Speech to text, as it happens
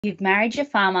You've married your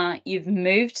farmer, you've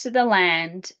moved to the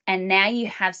land, and now you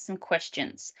have some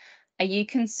questions. Are you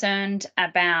concerned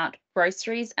about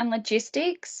groceries and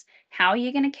logistics? How are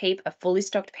you going to keep a fully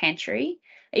stocked pantry?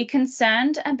 Are you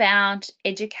concerned about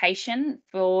education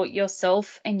for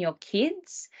yourself and your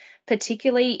kids,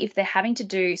 particularly if they're having to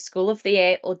do school of the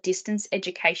air or distance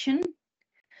education?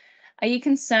 Are you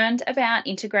concerned about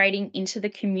integrating into the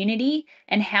community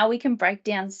and how we can break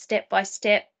down step by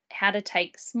step how to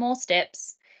take small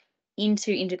steps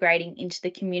into integrating into the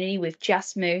community we've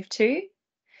just moved to?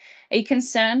 Are you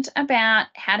concerned about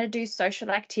how to do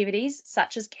social activities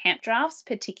such as camp drafts,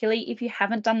 particularly if you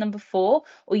haven't done them before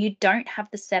or you don't have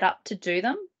the setup to do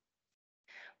them?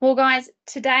 Well, guys,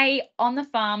 today on the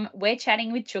farm, we're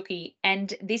chatting with Chookie,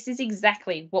 and this is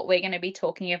exactly what we're going to be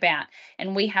talking about.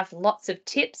 And we have lots of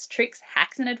tips, tricks,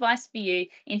 hacks, and advice for you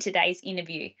in today's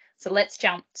interview. So let's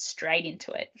jump straight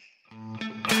into it.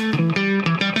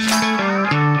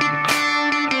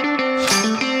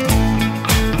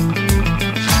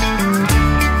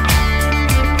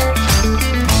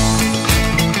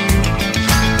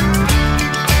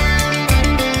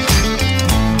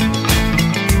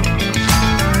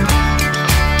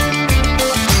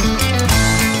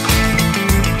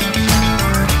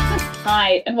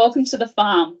 Hi, and welcome to the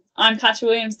farm. I'm Patcha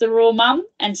Williams, the rural mum,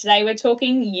 and today we're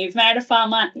talking You've Married a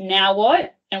Farmer, Now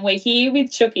What? And we're here with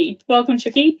Chookie. Welcome,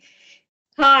 Chookie.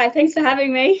 Hi, thanks for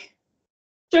having me.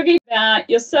 Chookie, about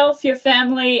yourself, your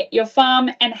family, your farm,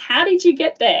 and how did you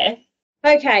get there?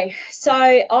 Okay, so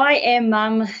I am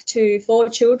mum to 4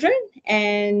 children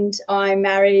and I'm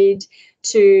married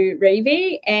to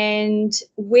Reevy, and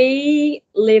we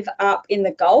live up in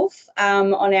the Gulf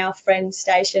on our friend's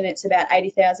station. It's about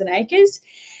 80,000 acres,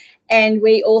 and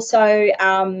we also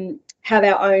have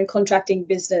our own contracting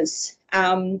business.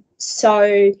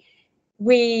 So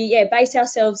we base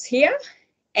ourselves here,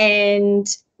 and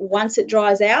once it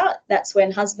dries out, that's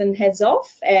when husband heads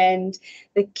off, and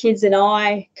the kids and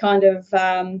I kind of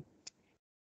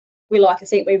we like to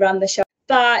think we run the show.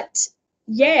 But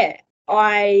yeah,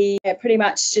 I pretty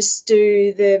much just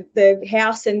do the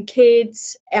house and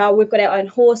kids. We've got our own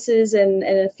horses and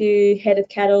a few head of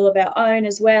cattle of our own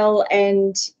as well.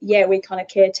 And yeah, we kind of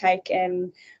caretake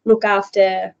and look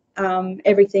after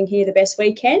everything here the best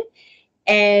we can,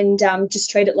 and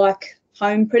just treat it like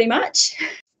home pretty much.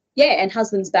 Yeah, and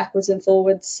husband's backwards and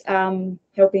forwards,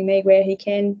 helping me where he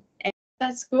can.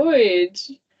 That's good.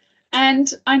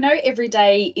 And I know every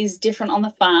day is different on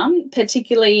the farm,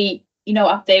 particularly,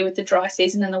 up there with the dry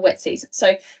season and the wet season.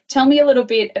 So tell me a little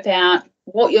bit about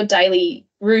what your daily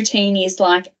routine is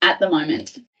like at the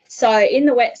moment. So in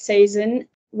the wet season,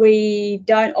 we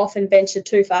don't often venture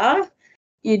too far.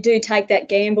 You do take that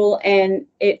gamble and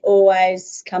it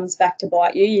always comes back to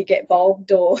bite you. You get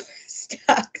bogged or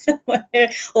stuck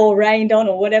somewhere or rained on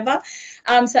or whatever.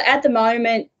 So at the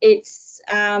moment, it's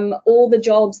all the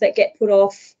jobs that get put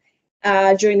off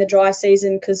during the dry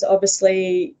season, because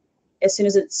obviously as soon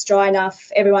as it's dry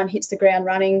enough, everyone hits the ground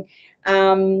running.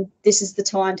 This is the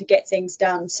time to get things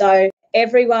done. So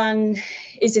everyone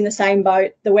is in the same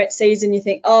boat. The wet season, you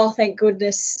think, oh, thank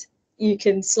goodness you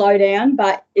can slow down,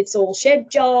 but it's all shed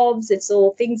jobs, it's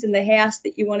all things in the house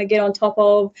that you want to get on top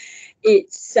of.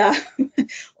 It's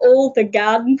all the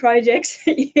garden projects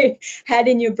that you had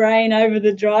in your brain over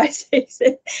the dry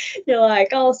season. You're like,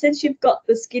 oh, since you've got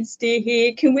the skid steer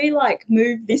here, can we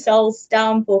move this old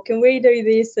stump, or can we do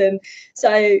this? And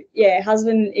so, yeah,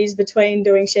 husband is between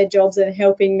doing shed jobs and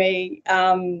helping me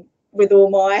with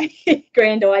all my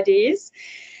grand ideas.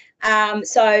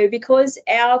 So because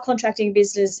our contracting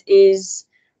business is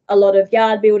a lot of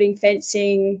yard building,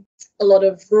 fencing, a lot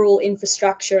of rural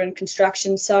infrastructure and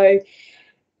construction. So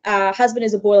husband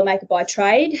is a boilermaker by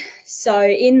trade. So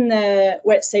in the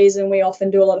wet season, we often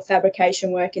do a lot of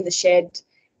fabrication work in the shed.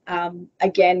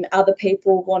 Again, other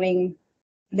people wanting,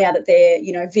 now that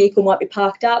their vehicle might be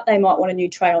parked up, they might want a new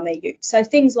tray on their ute. So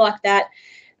things like that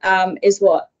is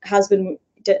what husband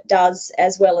does,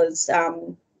 as well as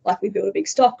we build a big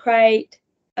stock crate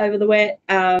over the wet.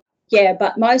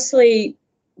 But mostly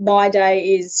my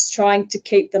day is trying to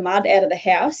keep the mud out of the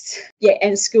house,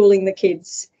 and schooling the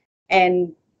kids,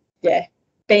 and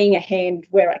being a hand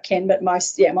where I can. But my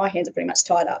hands are pretty much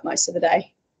tied up most of the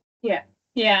day.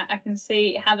 Yeah, I can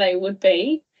see how they would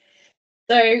be.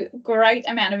 So great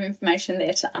amount of information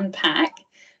there to unpack.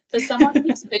 For someone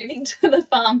who's moving to the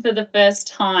farm for the first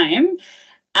time,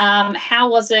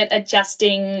 how was it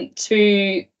adjusting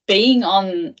to being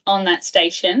on that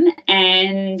station,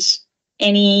 and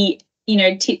any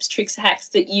tips, tricks, hacks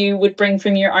that you would bring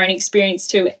from your own experience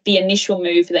to the initial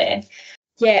move there?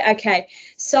 Yeah, okay.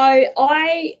 So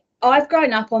I I've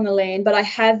grown up on the land, but I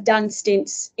have done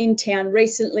stints in town.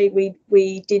 Recently,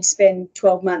 we did spend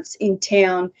 12 months in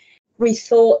town. We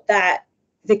thought that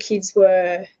the kids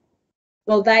were,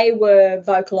 well, they were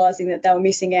vocalising that they were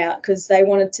missing out because they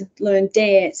wanted to learn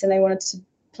dance and they wanted to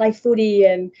play footy,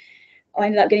 and I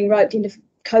ended up getting roped into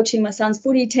coaching my son's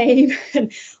footy team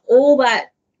and all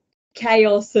that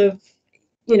chaos of,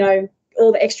 you know,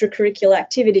 all the extracurricular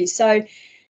activities. So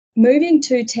moving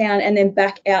to town and then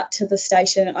back out to the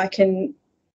station, I can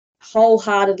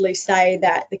wholeheartedly say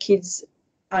that the kids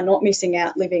are not missing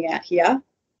out living out here.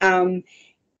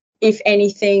 If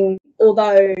anything,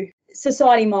 although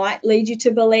society might lead you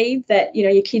to believe that, you know,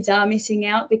 your kids are missing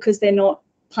out because they're not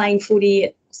playing footy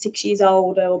at 6 years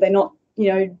old, or they're not, you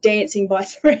know, dancing by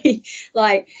 3,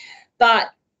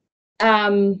 but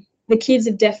the kids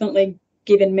have definitely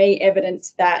given me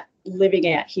evidence that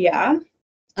living out here,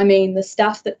 I mean, the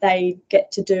stuff that they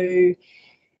get to do,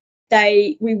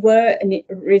 we were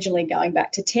originally going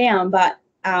back to town, but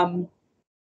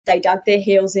they dug their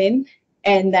heels in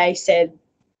and they said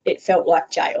it felt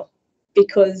like jail,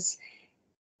 because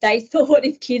they thought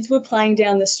if kids were playing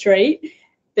down the street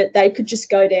that they could just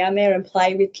go down there and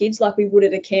play with kids like we would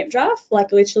at a camp draft.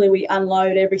 Like literally we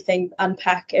unload everything,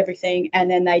 unpack everything,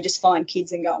 and then they just find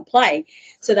kids and go and play.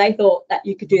 So they thought that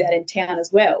you could do that in town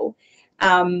as well.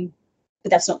 But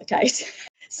that's not the case.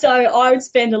 So I would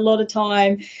spend a lot of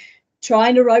time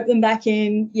trying to rope them back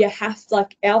in. You have,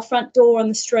 like, our front door and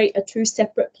the street are 2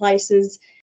 separate places.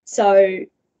 So,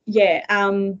 yeah,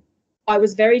 I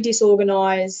was very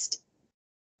disorganised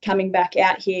coming back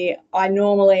out here. I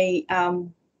normally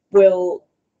will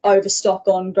overstock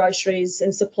on groceries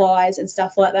and supplies and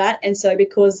stuff like that. And so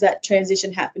because that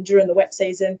transition happened during the wet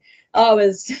season, I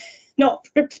was not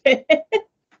prepared.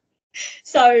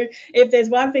 So if there's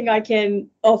one thing I can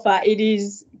offer, it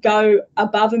is go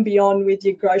above and beyond with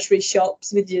your grocery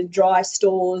shops, with your dry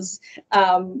stores,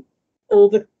 all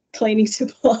the cleaning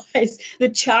supplies, the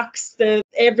chucks, the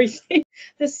everything,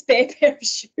 the spare pair of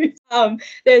shoes.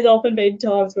 There's often been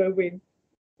times where we've,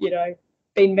 you know,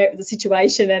 been met with a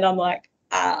situation and I'm like,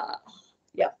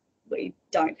 yeah, we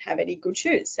don't have any good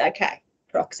shoes. Okay,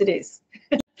 Crocs it is.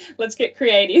 Let's get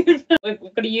creative. We've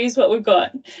got to use what we've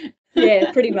got.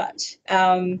 Yeah, pretty much.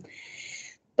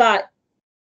 But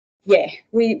yeah,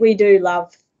 we do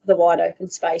love the wide open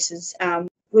spaces.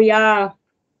 We are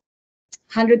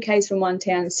 100 k's from one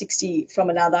town and 60 from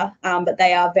another, but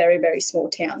they are very, very small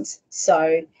towns.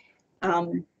 So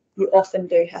you often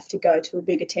do have to go to a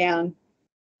bigger town,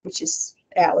 which is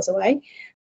hours away,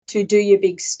 to do your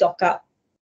big stock up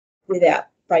without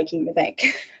breaking the bank.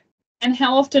 And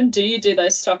how often do you do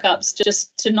those stock ups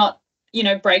just to not, you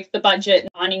know, break the budget,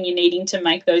 finding you needing to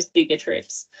make those bigger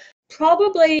trips?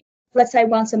 Probably, let's say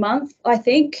once a month, I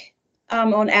think,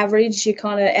 on average. You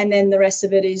kind of, and then the rest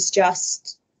of it is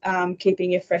just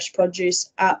keeping your fresh produce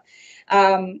up.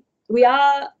 We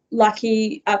are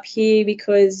lucky up here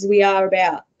because we are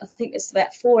about, I think it's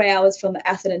about 4 hours from the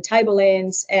Atherton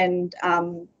Tablelands and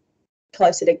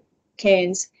closer to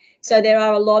Cairns. So there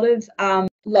are a lot of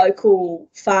local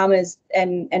farmers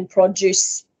and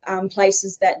produce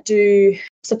places that do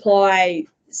supply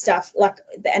stuff, like,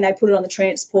 and they put it on the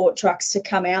transport trucks to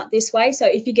come out this way. So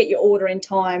if you get your order in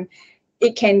time,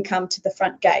 it can come to the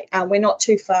front gate. We're not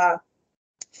too far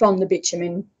from the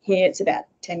bitumen here. It's about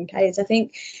 10 k's, I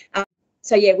think.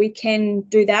 So yeah, we can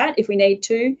do that if we need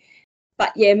to.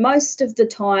 But yeah, most of the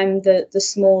time the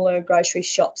smaller grocery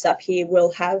shops up here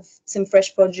will have some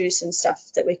fresh produce and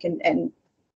stuff that we can, and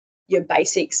your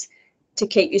basics to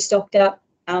keep you stocked up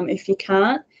if you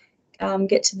can't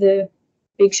get to the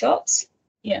big shops.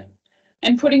 Yeah.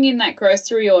 And putting in that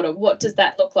grocery order, what does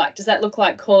that look like? Does that look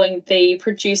like calling the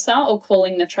producer or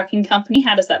calling the trucking company?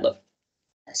 How does that look?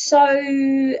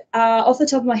 So off the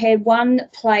top of my head, one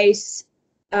place,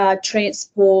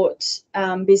 transport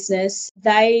business,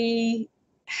 they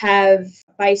have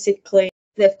basically,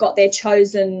 they've got their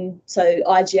chosen, so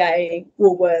IGA,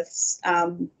 Woolworths,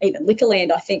 even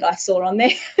Liquorland, I think I saw on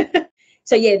there.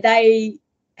 So yeah, they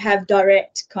have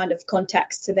direct kind of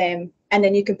contacts to them, and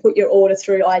then you can put your order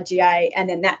through IGA, and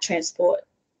then that transport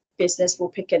business will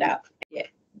pick it up, yeah,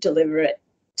 deliver it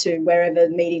to wherever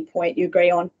meeting point you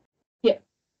agree on.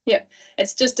 Yeah,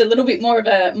 it's just a little bit more of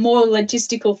a more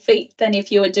logistical feat than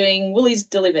if you were doing Woolies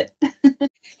delivered.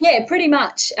 Yeah, pretty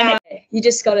much. You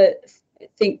just got to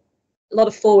think, a lot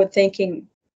of forward thinking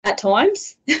at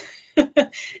times,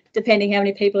 depending how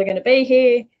many people are going to be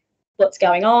here, what's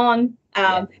going on.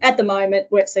 At the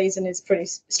moment, wet season is pretty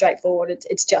straightforward.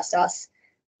 It's just us.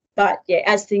 But yeah,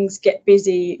 as things get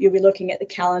busy, you'll be looking at the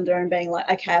calendar and being like,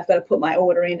 okay, I've got to put my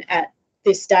order in at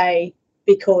this day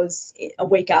because a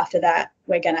week after that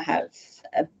we're going to have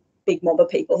a big mob of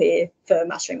people here for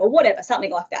mustering or whatever,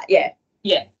 something like that.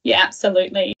 Yeah,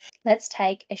 absolutely. Let's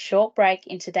take a short break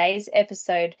in today's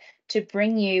episode to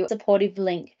bring you a supportive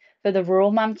link for the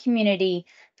Rural Mum community,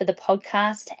 for the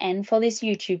podcast, and for this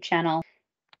YouTube channel.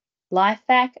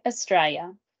 LifeVac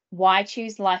Australia. Why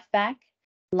choose LifeVac?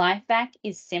 LifeVac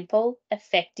is simple,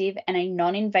 effective, and a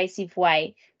non-invasive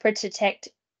way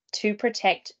to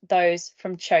protect those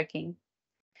from choking.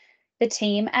 The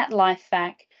team at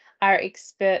LifeVac are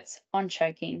experts on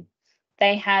choking.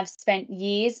 They have spent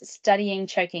years studying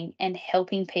choking and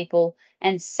helping people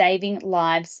and saving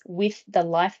lives with the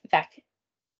LifeVac.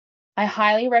 I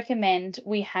highly recommend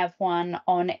we have one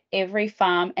on every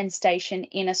farm and station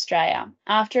in Australia.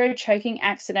 After a choking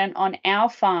accident on our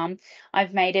farm,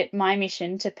 I've made it my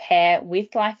mission to pair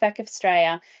with LifeVac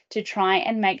Australia to try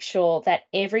and make sure that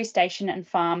every station and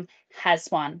farm has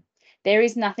one. There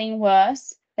is nothing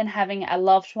worse than having a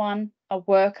loved one, a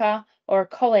worker, or a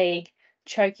colleague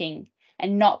choking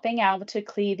and not being able to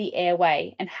clear the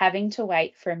airway and having to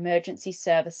wait for emergency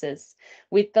services.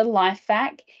 With the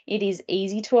LifeVac, it is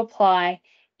easy to apply,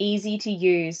 easy to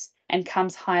use, and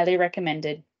comes highly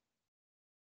recommended.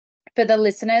 For the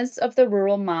listeners of the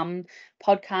Rural Mum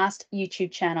podcast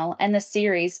YouTube channel and the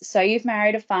series So You've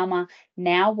Married a Farmer,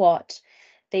 Now What?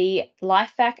 The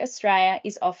LifeVac Australia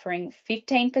is offering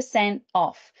 15%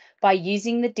 off by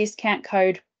using the discount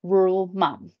code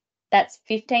RuralMum. That's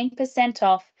 15%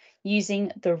 off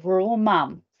using the Rural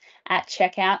Mum at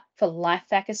checkout for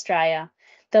LifeVac Australia.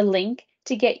 The link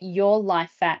to get your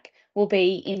LifeVac will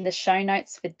be in the show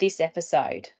notes for this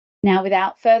episode. Now,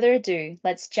 without further ado,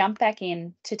 let's jump back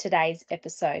in to today's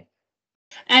episode.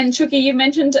 And Chookie, you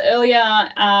mentioned earlier,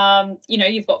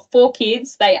 you've got 4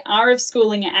 kids, they are of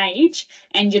schooling age,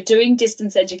 and you're doing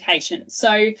distance education.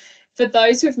 So for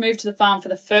those who've moved to the farm for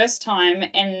the first time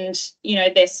and,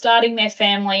 they're starting their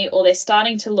family or they're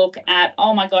starting to look at,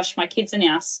 oh my gosh, my kids are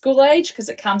now school age, because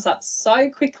it comes up so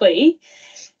quickly.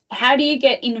 How do you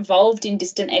get involved in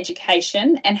distant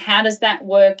education, and how does that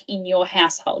work in your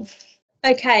household?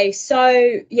 Okay,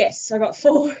 so yes, I got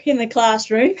 4 in the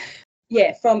classroom.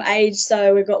 Yeah, from age,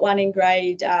 so we've got one in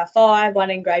grade 5, one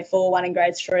in grade 4, one in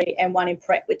grade 3, and one in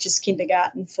prep, which is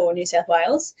kindergarten for New South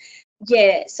Wales.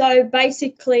 Yeah, so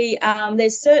basically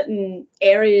there's certain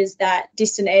areas that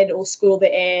distant ed or school of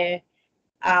the air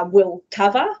will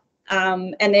cover,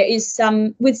 and there is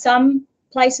with some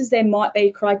places there might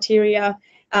be criteria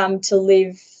to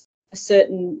live a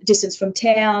certain distance from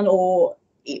town or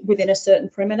within a certain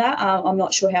perimeter. I'm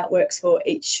not sure how it works for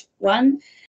each one.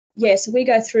 Yeah, so we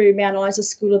go through Mount Isa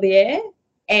School of the Air,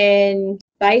 and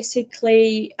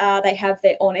basically they have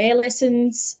their on-air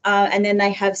lessons, and then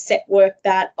they have set work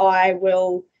that I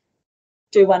will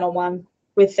do one-on-one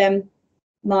with them.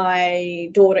 My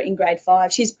daughter in grade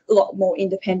 5, she's a lot more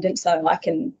independent, so I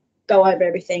can go over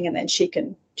everything and then she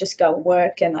can just go and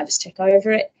work and I just check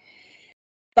over it.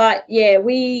 But, yeah,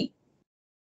 we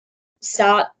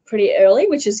start pretty early,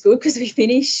 which is good because we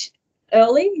finish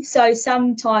early. So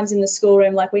sometimes in the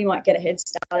schoolroom, like we might get a head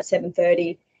start at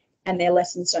 7:30 and their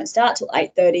lessons don't start till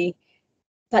 8:30,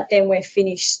 but then we're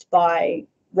finished by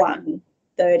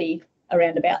 1:30,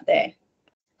 around about there.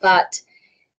 But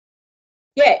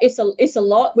yeah, it's a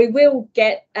lot. We will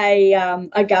get a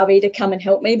govy to come and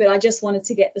help me, but I just wanted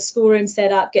to get the schoolroom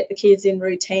set up, get the kids in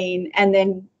routine, and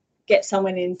then get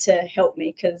someone in to help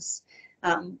me because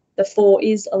the 4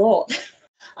 is a lot.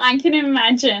 I can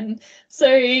imagine.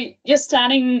 So you're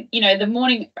starting, the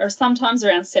morning or sometimes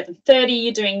around 7:30,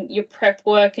 you're doing your prep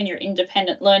work and your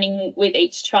independent learning with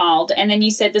each child. And then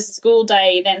you said the school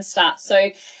day then starts.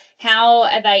 So how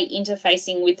are they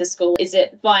interfacing with the school? Is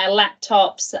it via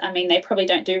laptops? I mean, they probably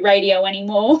don't do radio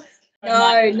anymore.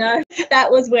 No.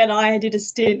 That was when I did a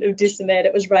stint of distant ed.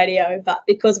 It was radio, but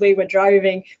because we were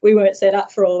driving, we weren't set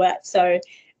up for all that. So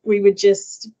we would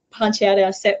just punch out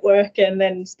our set work and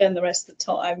then spend the rest of the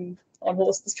time on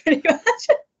horses pretty much.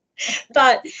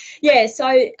 But yeah,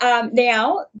 so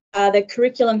now the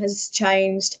curriculum has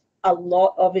changed a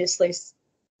lot, obviously,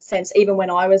 since even when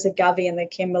I was a govy in the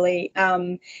Kimberley,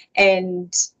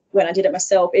 and when I did it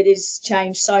myself, it has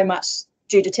changed so much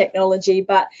due to technology.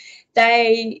 But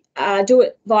they do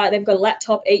it they've got a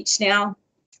laptop each now,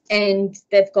 and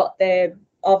I've got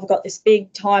this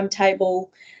big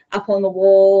timetable up on the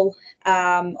wall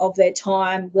of their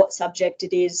time, what subject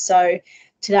it is. So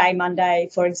today, Monday,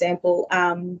 for example,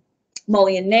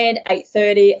 Molly and Ned,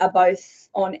 8:30, are both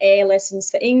on air lessons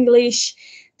for English.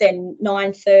 Then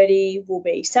 9:30 will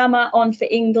be Summer on for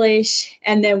English.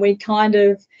 And then we've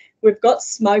got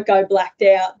Smoko blacked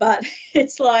out, but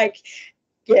it's like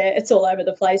it's all over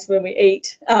the place when we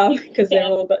eat because they're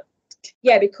all got.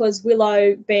 Yeah, because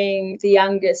Willow being the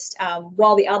youngest,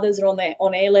 while the others are on their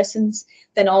on-air lessons,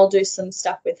 then I'll do some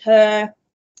stuff with her.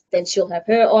 Then she'll have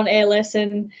her on-air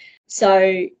lesson. So,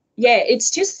 yeah, it's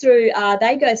just through,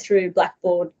 they go through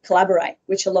Blackboard Collaborate,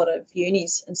 which a lot of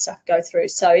unis and stuff go through.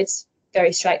 So it's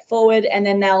very straightforward. And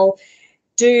then they'll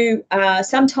do,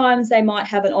 sometimes they might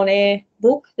have an on-air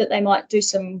book that they might do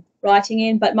some writing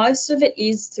in, but most of it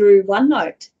is through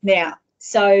OneNote now.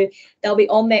 So they'll be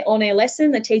on their on-air lesson,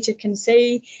 the teacher can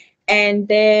see, and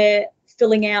they're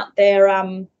filling out their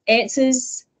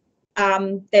answers.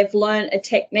 They've learned a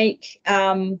technique,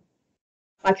 I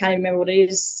can't remember what it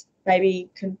is,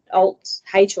 maybe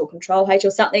Alt-H or Control-H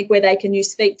or something, where they can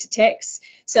use speak to text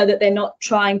so that they're not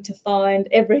trying to find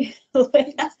every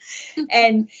letter.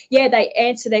 And, yeah, they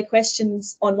answer their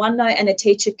questions on OneNote and the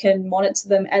teacher can monitor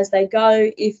them as they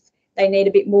go. If they need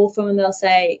a bit more from them, they'll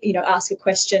say, ask a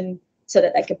question so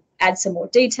that they can add some more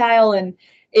detail, and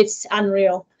it's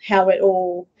unreal how it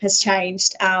all has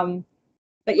changed.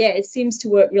 But, yeah, it seems to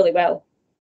work really well.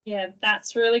 Yeah,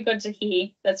 that's really good to hear.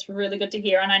 That's really good to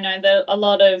hear. And I know that a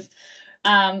lot of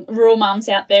rural mums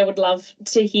out there would love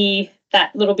to hear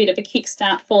that little bit of a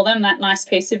kickstart for them, that nice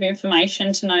piece of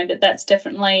information to know that that's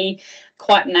definitely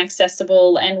quite an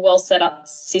accessible and well set up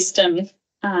system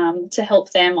to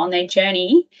help them on their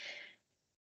journey.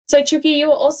 So, Chookie, you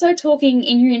were also talking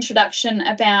in your introduction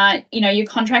about, your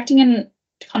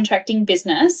contracting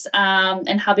business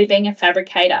and hubby being a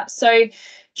fabricator. So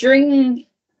during,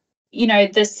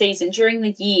 this season, during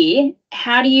the year,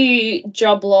 how do you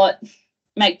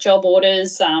make job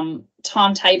orders,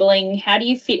 timetabling? How do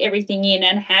you fit everything in,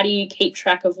 and how do you keep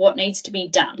track of what needs to be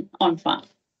done on farm?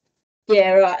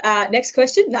 Yeah, right. Next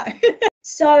question? No.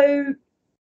 So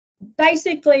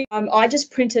basically, I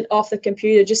just printed off the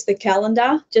computer, just the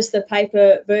calendar, just the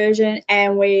paper version,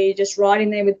 and we just write in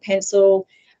there with pencil.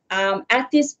 At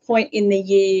this point in the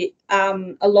year,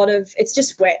 a lot of it's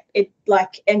just wet.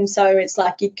 And so it's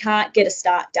like you can't get a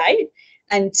start date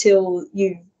until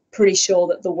you're pretty sure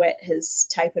that the wet has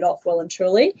tapered off well and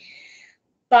truly.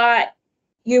 But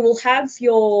you will have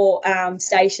your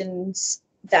stations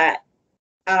that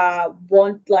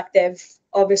they've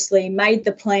obviously made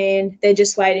the plan, they're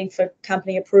just waiting for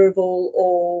company approval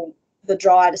or the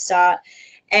dryer to start,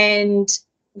 and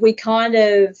we kind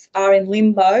of are in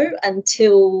limbo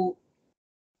until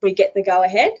we get the go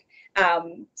ahead.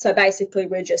 So basically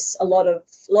we're just a lot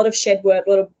of shed work, a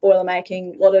lot of boiler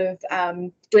making, a lot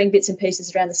of doing bits and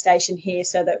pieces around the station here,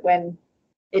 so that when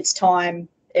it's time,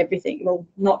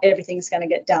 not everything's going to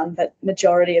get done, but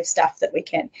majority of stuff that we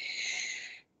can.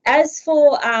 As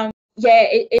for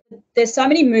there's so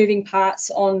many moving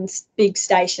parts on big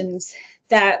stations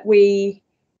that we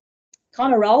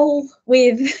kind of roll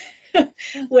with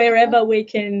wherever we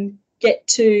can get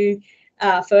to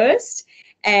first.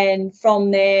 And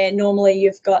from there, normally if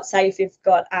you've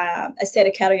got a set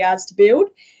of cattle yards to build,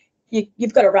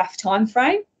 you've got a rough time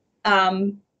frame.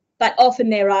 But often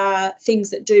there are things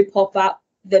that do pop up.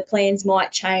 The plans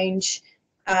might change.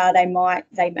 They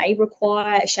may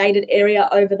require a shaded area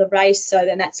over the race, so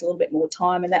then that's a little bit more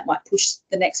time, and that might push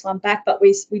the next one back. But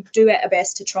we do our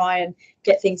best to try and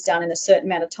get things done in a certain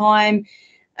amount of time.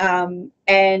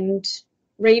 And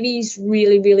Reevy's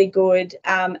really, really good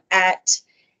at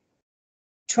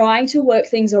trying to work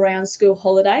things around school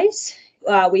holidays.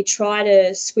 We try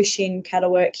to squish in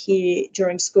cattle work here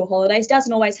during school holidays.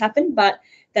 Doesn't always happen, but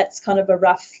that's kind of a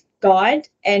rough guide.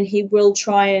 And he will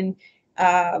try and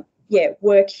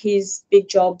work his big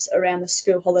jobs around the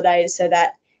school holidays so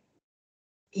that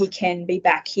he can be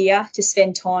back here to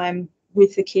spend time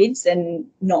with the kids and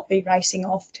not be racing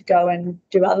off to go and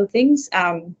do other things,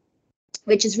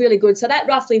 which is really good. So that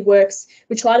roughly works.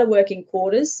 We try to work in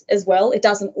quarters as well. It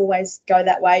doesn't always go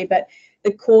that way, but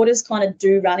the quarters kind of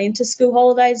do run into school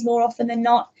holidays more often than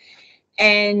not.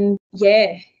 And,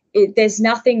 there's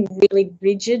nothing really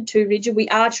too rigid. We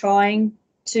are trying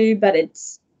to, but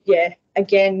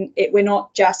we're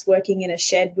not just working in a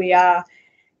shed. We are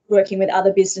working with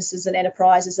other businesses and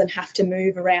enterprises and have to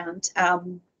move around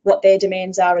what their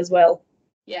demands are as well.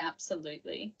 Yeah,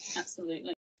 absolutely.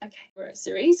 Absolutely. Okay,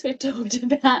 groceries. We've talked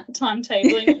about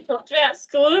timetabling. We've talked about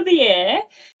school of the air.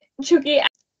 Chookie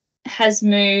has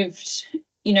moved,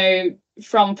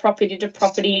 from property to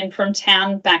property and from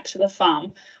town back to the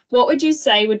farm. What would you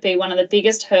say would be one of the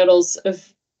biggest hurdles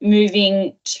of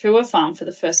moving to a farm for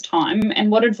the first time,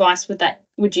 and what advice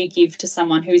would you give to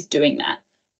someone who's doing that?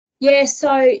 Yeah,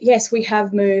 so yes, we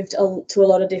have moved to a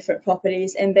lot of different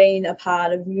properties and been a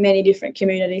part of many different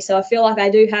communities. So I feel like I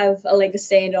do have a leg to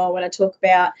stand on when I talk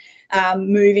about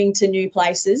moving to new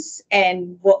places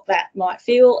and what that might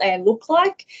feel and look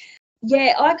like.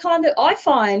 Yeah, I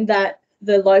find that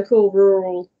the local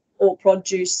rural or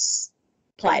produce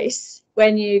place,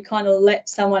 when you kind of let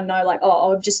someone know, like,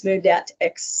 oh, I've just moved out to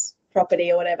X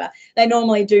property or whatever, they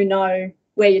normally do know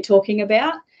where you're talking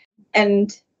about.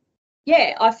 And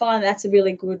yeah, I find that's a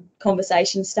really good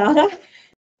conversation starter.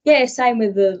 Yeah, same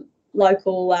with the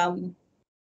local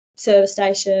service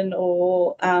station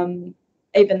or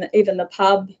even the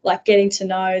pub, like getting to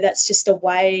know, that's just a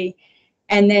way.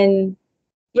 And then,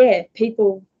 yeah,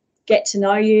 people get to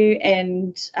know you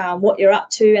and what you're up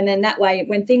to. And then that way,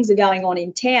 when things are going on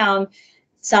in town,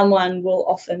 someone will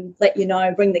often let you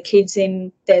know, bring the kids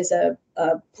in, there's a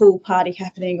pool party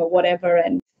happening or whatever.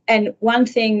 And one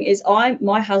thing is,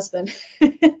 my husband,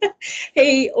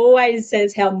 he always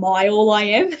says how all I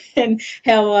am and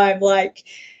how I'm like,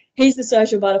 he's the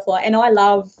social butterfly. And I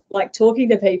love like talking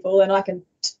to people, and I can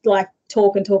like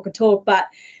talk and talk and talk. But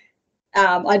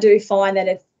I do find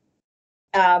that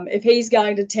if he's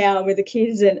going to town with the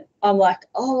kids and I'm like,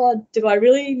 oh, do I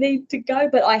really need to go?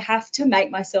 But I have to make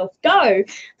myself go,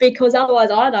 because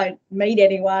otherwise I don't meet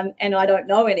anyone and I don't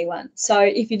know anyone. So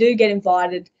if you do get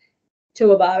invited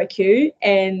to a barbecue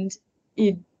and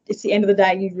it's the end of the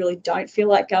day and you really don't feel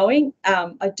like going,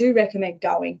 I do recommend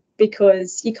going,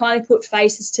 because you kind of put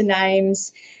faces to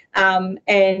names,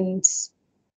 and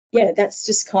yeah, that's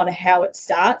just kind of how it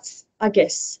starts, I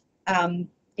guess,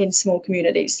 in small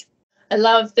communities. I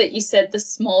love that you said the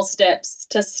small steps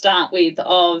to start with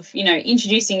of,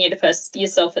 introducing you to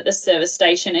yourself at the service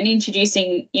station and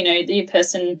introducing, the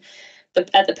person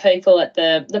at the people at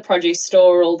the produce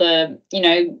store, or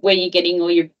where you're getting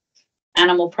all your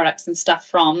animal products and stuff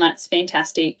from. That's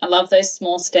fantastic. I love those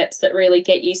small steps that really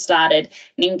get you started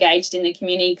and engaged in the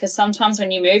community, because sometimes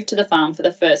when you move to the farm for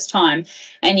the first time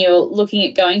and you're looking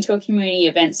at going to a community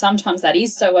event, sometimes that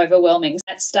is so overwhelming.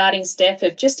 That starting step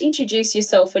of just introduce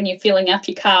yourself when you're filling up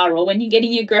your car or when you're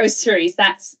getting your groceries,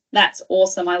 that's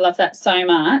awesome. I love that so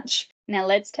much. Now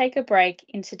let's take a break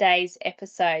in today's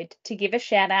episode to give a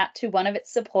shout out to one of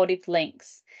its supportive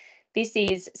links. This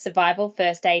is Survival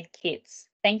First Aid Kits.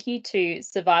 Thank you to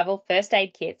Survival First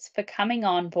Aid Kits for coming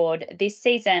on board this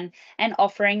season and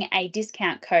offering a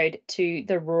discount code to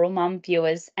the Rural Mum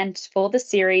viewers and for the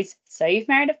series So You've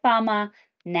Married a Farmer,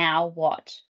 Now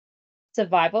What?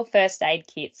 Survival First Aid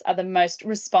Kits are the most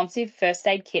responsive first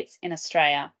aid kits in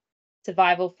Australia.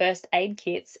 Survival First Aid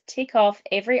Kits tick off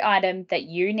every item that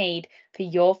you need for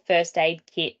your first aid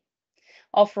kit,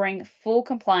 offering full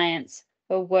compliance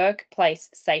for workplace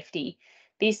safety.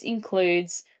 This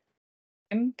includes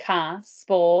car,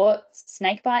 sports,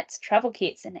 snake bites, travel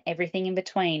kits, and everything in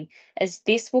between, as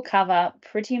this will cover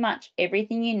pretty much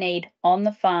everything you need on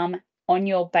the farm on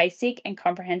your basic and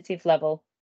comprehensive level.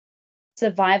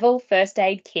 Survival first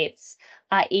aid kits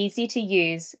are easy to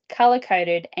use,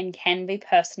 color-coded, and can be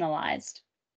personalized.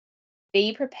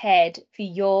 Be prepared for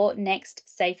your next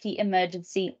safety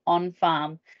emergency on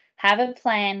farm. Have a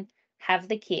plan, have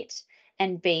the kit,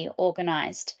 and be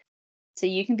organized, so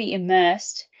you can be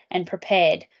immersed and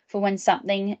prepared for when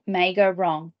something may go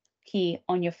wrong here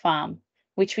on your farm,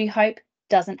 which we hope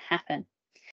doesn't happen.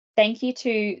 Thank you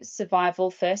to Survival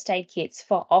First Aid Kits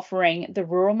for offering the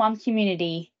Rural Mum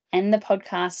community and the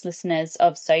podcast listeners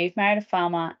of So You've Married a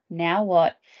Farmer, Now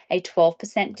What? A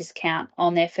 12% discount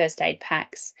on their first aid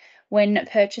packs. When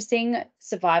purchasing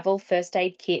Survival First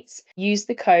Aid Kits, use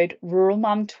the code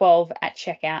RuralMum12 at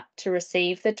checkout to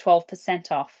receive the 12%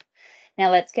 off.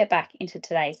 Now let's get back into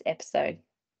today's episode.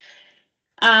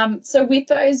 So with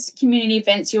those community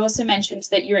events, you also mentioned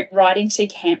that you're right into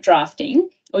camp drafting,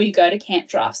 or you go to camp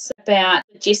drafts. About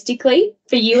logistically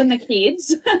for you and the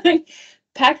kids,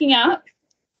 packing up,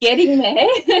 getting there,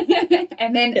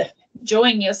 and then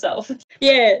enjoying yourself.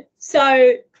 Yeah.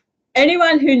 So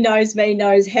anyone who knows me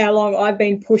knows how long I've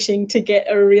been pushing to get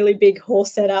a really big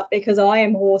horse set up, because I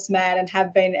am horse mad and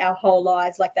have been our whole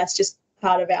lives. Like, that's just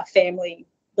part of our family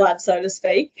blood, so to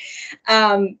speak.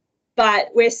 But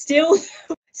we're still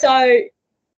so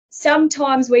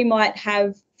sometimes we might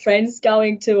have friends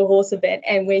going to a horse event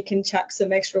and we can chuck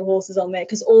some extra horses on there,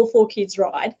 because all 4 kids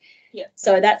ride. Yeah.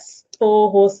 So that's 4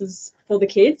 horses for the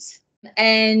kids.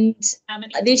 And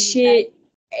this year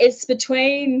it's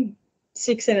between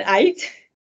 6 and 8.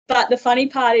 But the funny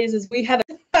part is we've had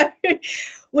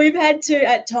to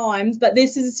at times, but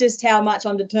this is just how much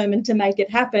I'm determined to make it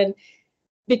happen,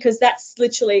 because that's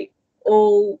literally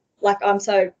all, like, I'm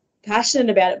so passionate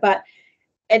about it. But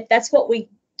that's what we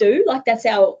do. Like, that's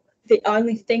the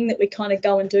only thing that we kind of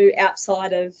go and do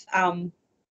outside of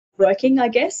working, I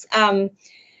guess.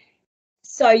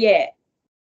 So yeah,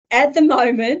 at the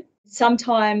moment,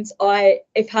 sometimes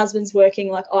if husband's working,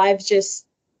 like I've just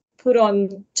put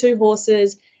on 2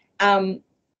 horses.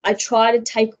 I try to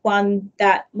take one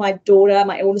that my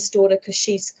oldest daughter, because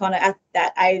she's kind of at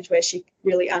that age where she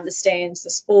really understands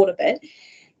the sport of it.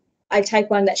 I take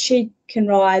one that she can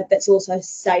ride that's also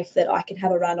safe, that I can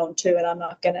have a run on too, and I'm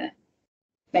not going to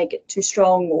make it too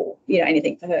strong or,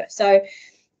 anything for her. So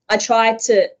I try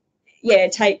to,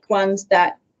 take ones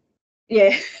that,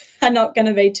 are not going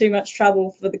to be too much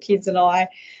trouble for the kids and I.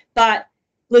 But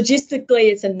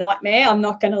logistically, it's a nightmare. I'm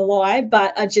not going to lie,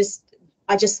 but I just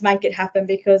make it happen,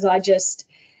 because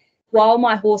while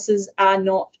my horses are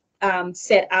not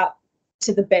set up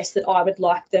to the best that I would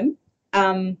like them,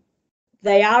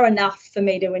 they are enough for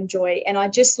me to enjoy. And I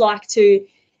just like to,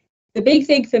 the big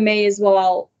thing for me is,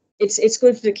 while it's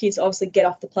good for the kids to obviously get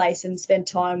off the place and spend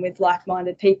time with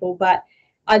like-minded people, but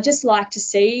I just like to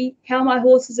see how my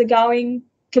horses are going.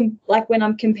 Like when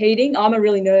I'm competing, I'm a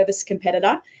really nervous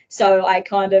competitor. So I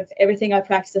kind of, everything I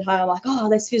practice at home, I'm like, oh,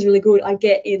 this feels really good. I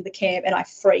get in the camp and I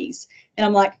freeze. And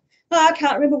I'm like, oh, I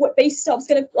can't remember what beast I was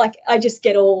going to, like, I just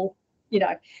get all,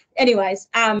 Anyways,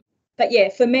 but yeah,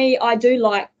 for me, I do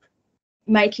like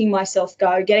making myself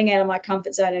go, getting out of my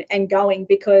comfort zone and going,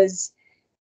 because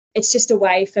it's just a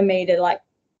way for me to, like,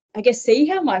 I guess, see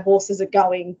how my horses are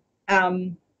going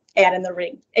out in the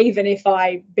ring, even if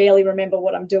I barely remember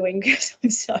what I'm doing because I'm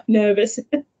so nervous.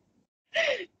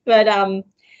 But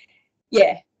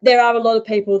there are a lot of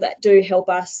people that do help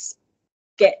us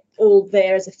get all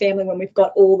there as a family when we've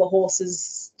got all the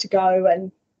horses to go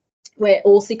and where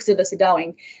all 6 of us are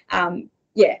going.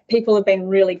 People have been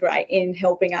really great in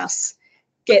helping us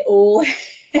get all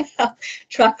our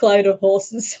truckload of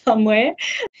horses somewhere.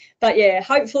 But yeah,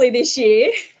 hopefully this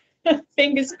year,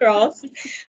 fingers crossed,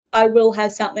 I will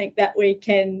have something that we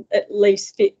can at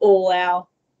least fit all our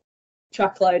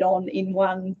truckload on in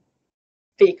one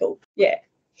vehicle. Yeah.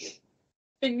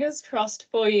 Fingers crossed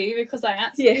for you, because I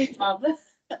absolutely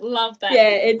love that. Yeah,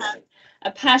 it's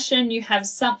a passion. You have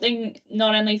something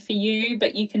not only for you,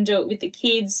 but you can do it with the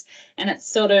kids, and it's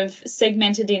sort of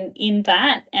segmented in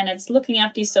that, and it's looking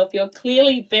after yourself. You're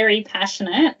clearly very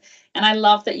passionate, and I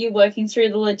love that you're working through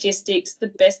the logistics the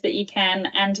best that you can,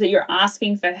 and that you're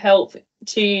asking for help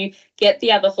to get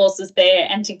the other horses there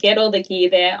and to get all the gear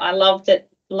there. I love that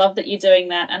you're doing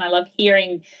that, and I love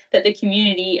hearing that the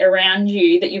community around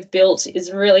you that you've built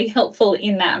is really helpful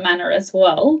in that manner as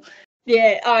well.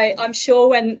 Yeah, I'm sure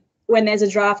when there's a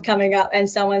draft coming up and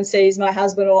someone sees my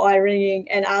husband or I ringing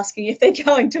and asking if they're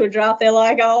going to a draft, they're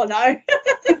like, oh no,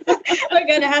 we're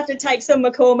going to have to take some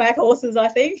McCormack horses, I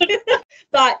think.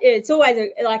 But it's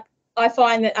always like, I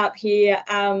find that up here,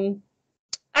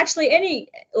 actually any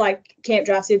like camp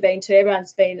drafts we've been to,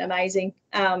 everyone's been amazing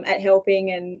at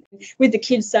helping. And with the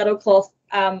kids' saddle cloth,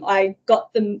 I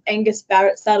got them Angus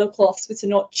Barrett saddle cloths, which are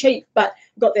not cheap, but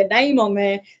got their name on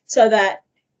there, so that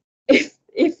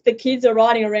if the kids are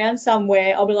riding around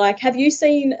somewhere, I'll be like, have you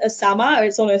seen a Summer?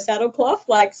 It's on a saddle cloth,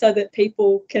 like, so that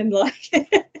people can like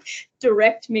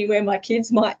direct me where my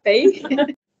kids might be.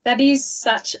 That is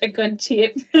such a good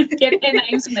tip. Get their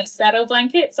names on their saddle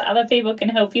blankets so other people can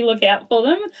help you look out for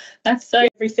them. That's so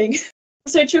everything.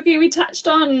 So Chookie, we touched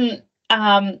on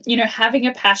having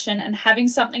a passion and having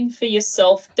something for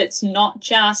yourself that's not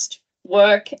just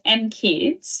work and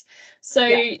kids.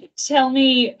 So tell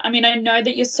me, I mean, I know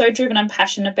that you're so driven and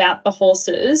passionate about the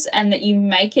horses and that you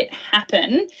make it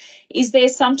happen. Is there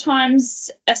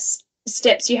sometimes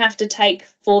steps you have to take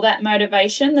for that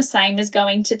motivation, the same as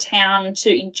going to town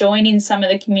to join in some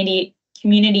of the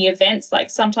community events?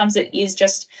 Like sometimes it is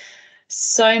just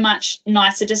so much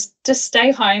nicer just to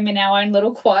stay home in our own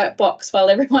little quiet box while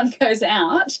everyone goes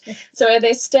out. So are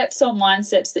there steps or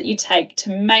mindsets that you take to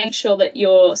make sure that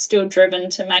you're still driven,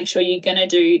 to make sure you're going to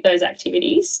do those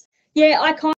activities? Yeah,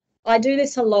 I do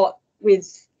this a lot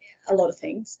with a lot of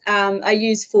things. I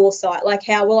use foresight, like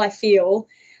how will I feel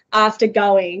after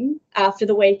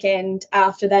the weekend,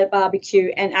 after that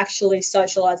barbecue, and actually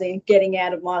socialising and getting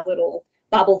out of my little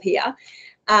bubble here.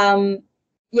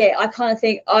 I kind of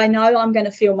think I know I'm going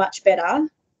to feel much better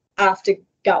after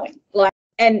going. Like,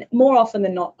 and more often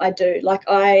than not, I do. Like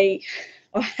I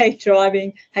hate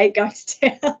driving, hate going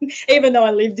to town, even though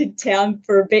I lived in town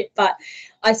for a bit. But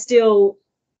I still,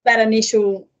 that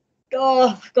initial,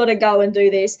 I've got to go and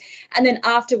do this. And then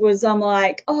afterwards, I'm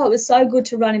like, oh, it was so good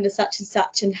to run into such and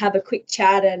such and have a quick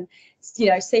chat and,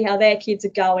 see how their kids are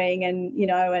going. And,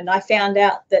 and I found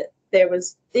out that there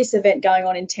was this event going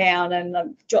on in town, and I've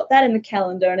jot that in the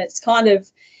calendar. And it's kind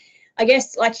of, I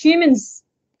guess, like humans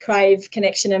crave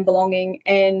connection and belonging.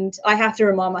 And I have to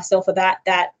remind myself of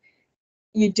that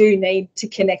you do need to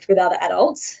connect with other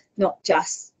adults, not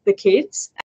just the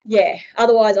kids. yeah,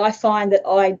 otherwise I find that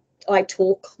I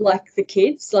talk like the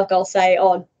kids. Like I'll say,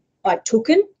 oh, I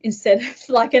tooken instead of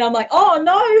like, and I'm like, oh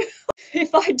no,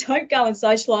 if I don't go and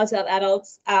socialise with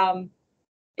adults,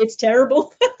 it's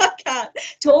terrible. I can't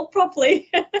talk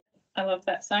properly. I love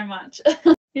that so much.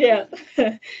 Yeah.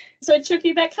 So,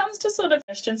 Chookie, that comes to sort of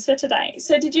questions for today.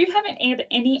 So, did you have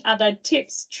any other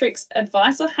tips, tricks,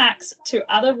 advice, or hacks to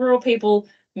other rural people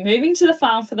moving to the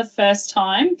farm for the first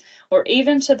time, or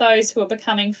even to those who are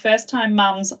becoming first-time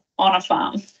mums on a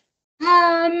farm?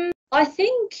 I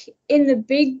think in the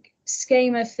big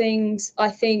scheme of things, I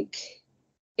think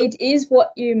it is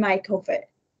what you make of it.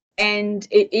 And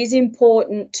it is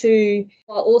important to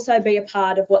also be a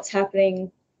part of what's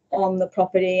happening on the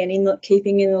property and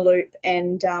keeping in the loop,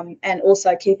 and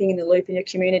also keeping in the loop in your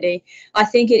community. I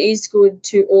think it is good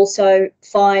to also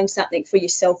find something for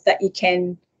yourself that you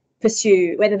can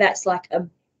pursue, whether that's like a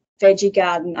veggie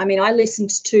garden. I mean, I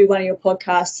listened to one of your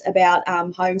podcasts about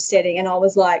homesteading, and I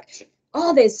was like,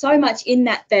 oh, there's so much in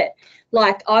that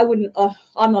like I wouldn't. Oh,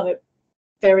 I'm not a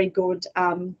very good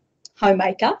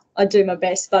homemaker. I do my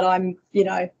best, but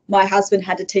my husband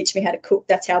had to teach me how to cook.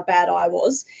 That's how bad I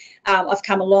was. I've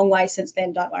come a long way since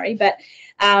then, don't worry. But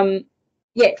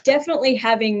yeah, definitely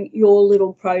having your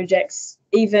little projects.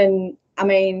 Even, I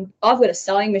mean, I've got a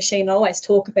sewing machine. I always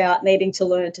talk about needing to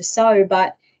learn to sew,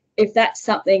 but if that's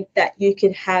something that you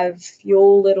could have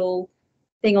your little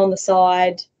thing on the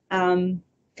side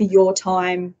for your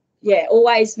time, yeah,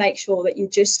 always make sure that you're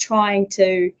just trying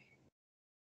to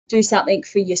do something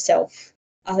for yourself.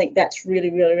 I think that's really,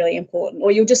 really, really important,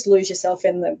 or you'll just lose yourself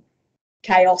in the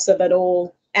chaos of it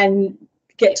all and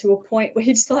get to a point where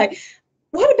you're just like,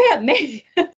 what about me?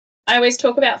 I always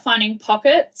talk about finding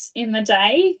pockets in the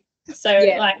day. So,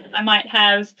 Yeah. like, I might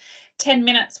have 10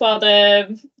 minutes while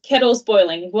the kettle's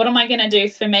boiling. What am I going to do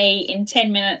for me in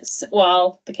 10 minutes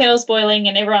while the kettle's boiling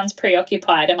and everyone's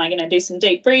preoccupied? Am I going to do some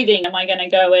deep breathing? Am I going to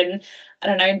go and, I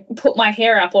don't know, put my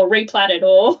hair up or replait it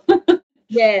or...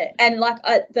 Yeah, and like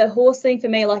the horse thing for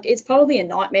me, like it's probably a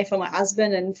nightmare for my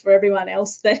husband and for everyone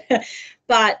else,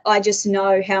 but I just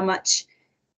know how much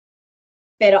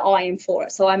better I am for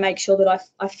it. So I make sure that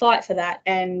I fight for that,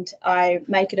 and I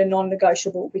make it a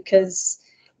non-negotiable, because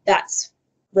that's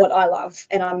what I love,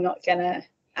 and I'm not going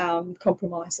to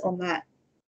compromise on that.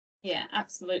 Yeah,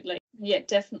 absolutely. Yeah,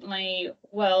 definitely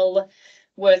well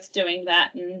worth doing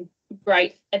that, and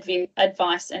great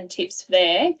advice and tips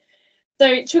there. So,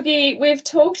 Chookie, we've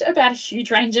talked about a huge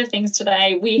range of things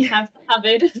today. We have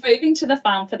covered moving to the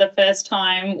farm for the first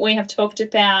time. We have talked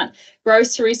about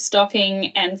grocery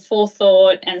stocking and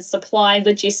forethought and supply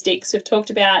logistics. We've talked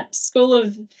about School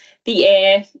of the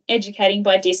Air, educating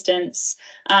by distance,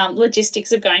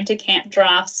 logistics of going to camp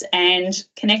drafts, and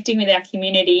connecting with our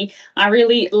community. I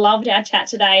really loved our chat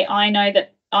today. I know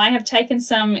that I have taken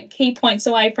some key points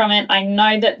away from it. I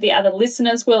know that the other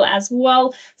listeners will as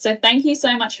well. So thank you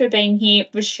so much for being here,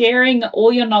 for sharing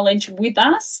all your knowledge with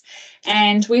us.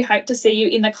 And we hope to see you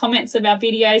in the comments of our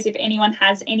videos if anyone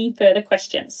has any further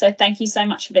questions. So thank you so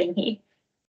much for being here.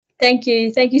 Thank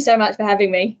you. Thank you so much for having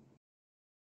me.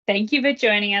 Thank you for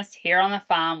joining us here on the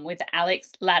farm with Alex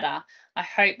Ladder. I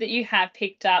hope that you have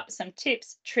picked up some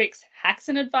tips, tricks, hacks,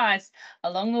 and advice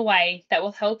along the way that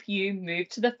will help you move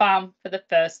to the farm for the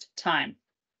first time.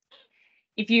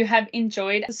 If you have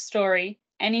enjoyed the story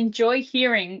and enjoy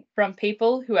hearing from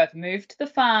people who have moved to the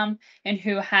farm and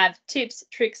who have tips,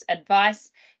 tricks,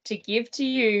 advice to give to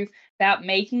you about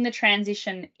making the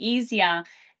transition easier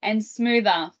and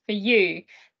smoother for you,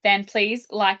 then please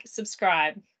like,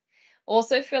 subscribe.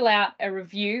 Also, fill out a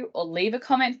review or leave a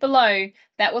comment below.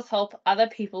 That will help other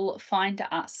people find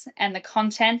us and the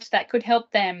content that could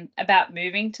help them about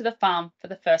moving to the farm for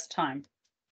the first time.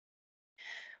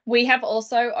 We have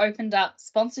also opened up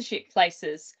sponsorship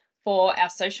places for our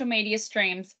social media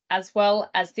streams, as well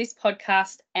as this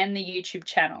podcast and the YouTube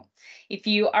channel. If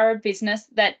you are a business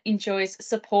that enjoys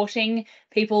supporting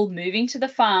people moving to the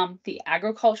farm, the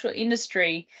agricultural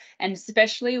industry, and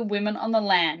especially women on the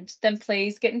land, then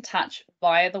please get in touch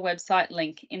via the website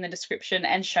link in the description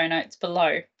and show notes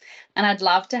below. And I'd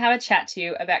love to have a chat to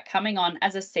you about coming on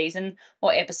as a season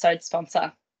or episode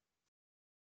sponsor.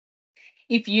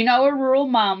 If you know a rural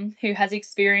mum who has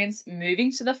experienced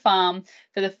moving to the farm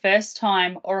for the first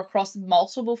time or across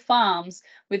multiple farms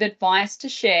with advice to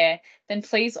share, then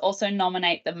please also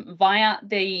nominate them via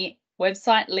the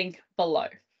website link below.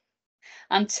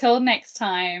 Until next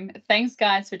time, thanks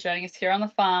guys for joining us here on the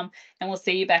farm, and we'll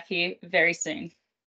see you back here very soon.